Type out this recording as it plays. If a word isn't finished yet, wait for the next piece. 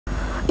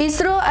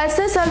ISRO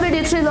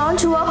SSLV-D3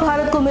 launch हुआ।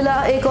 भारत को मिला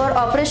एक और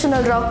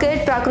ऑपरेशनल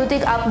रॉकेट।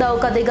 प्राकृतिक आपदाओं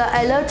का देगा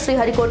अलर्ट।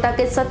 श्रीहरिकोटा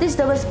के सतीश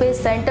धवन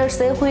स्पेस सेंटर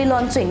से हुई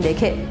लॉन्चिंग।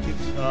 देखे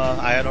I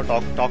have not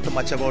talked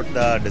much about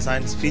the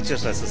design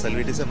features of SSLV.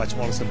 It is a much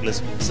more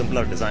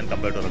simpler design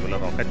compared to a regular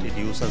rocket. It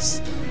uses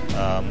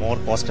more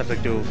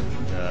cost-effective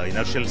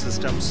inertial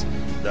systems.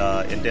 The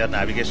entire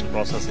navigation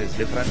process is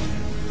different.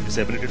 Its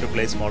ability to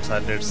place small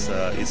satellites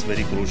is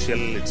very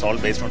crucial. It's all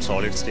based on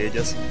solid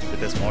stages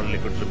with a small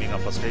liquid trimming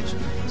upper stage.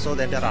 So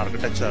the entire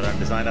architecture and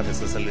design of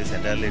SSLV is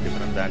entirely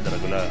different than the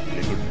regular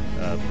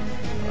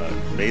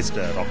liquid-based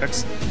rockets.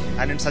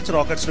 And in such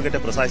rockets, to get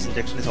a precise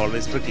injection is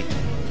always tricky.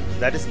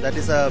 That is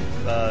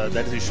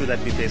an issue that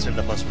we faced in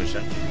the first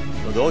mission.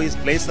 So though he's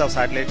placed the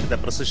satellite, the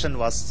precision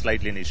was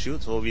slightly an issue.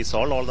 So we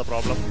solved all the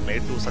problem,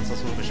 made 2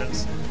 successful missions,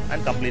 and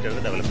completed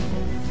the development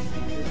program.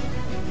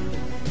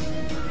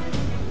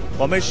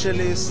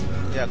 Commercially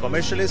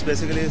is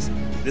basically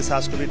this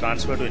has to be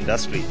transferred to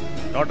industry,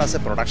 not as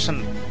a production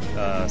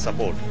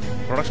support.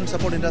 Production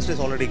support industry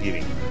is already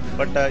giving,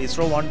 but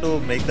ISRO want to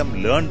make them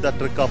learn the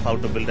trick of how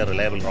to build a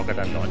reliable rocket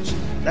and launch.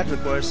 That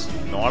requires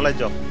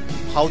knowledge of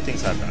how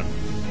things are done,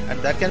 and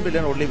that can be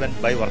learned only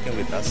by working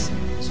with us.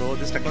 So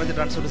this technology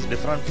transfer is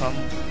different from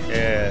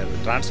a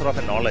transfer of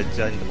a knowledge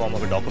in the form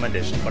of a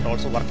documentation, but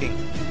also working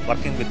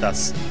with us.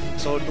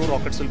 So 2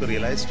 rockets will be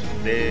realized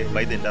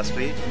by the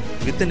industry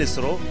within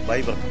ISRO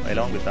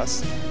along with us,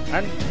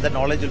 and the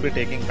knowledge will be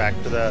taken back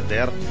to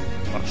their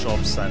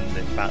workshops and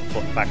the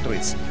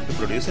factories to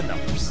produce in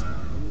numbers.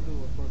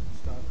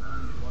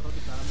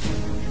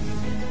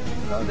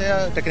 Their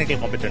technical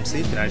competency,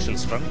 financial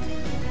strength,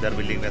 their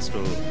willingness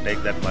to take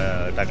that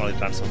technology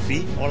transfer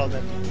fee, all of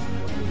that.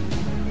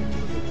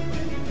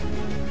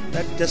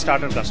 That just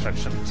started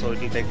construction, so it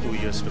will take 2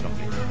 years to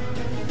complete.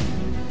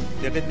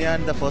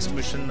 Gaganyaan, the first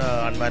mission,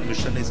 unmanned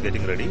mission, is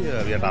getting ready.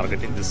 We are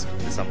targeting this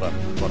December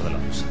for the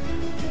launch.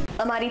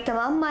 અમારી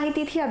તમામ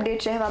માહિતીથી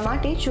update રહેવા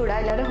માટે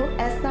જોડાયેલા રહો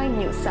S9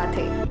 news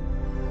સાથે।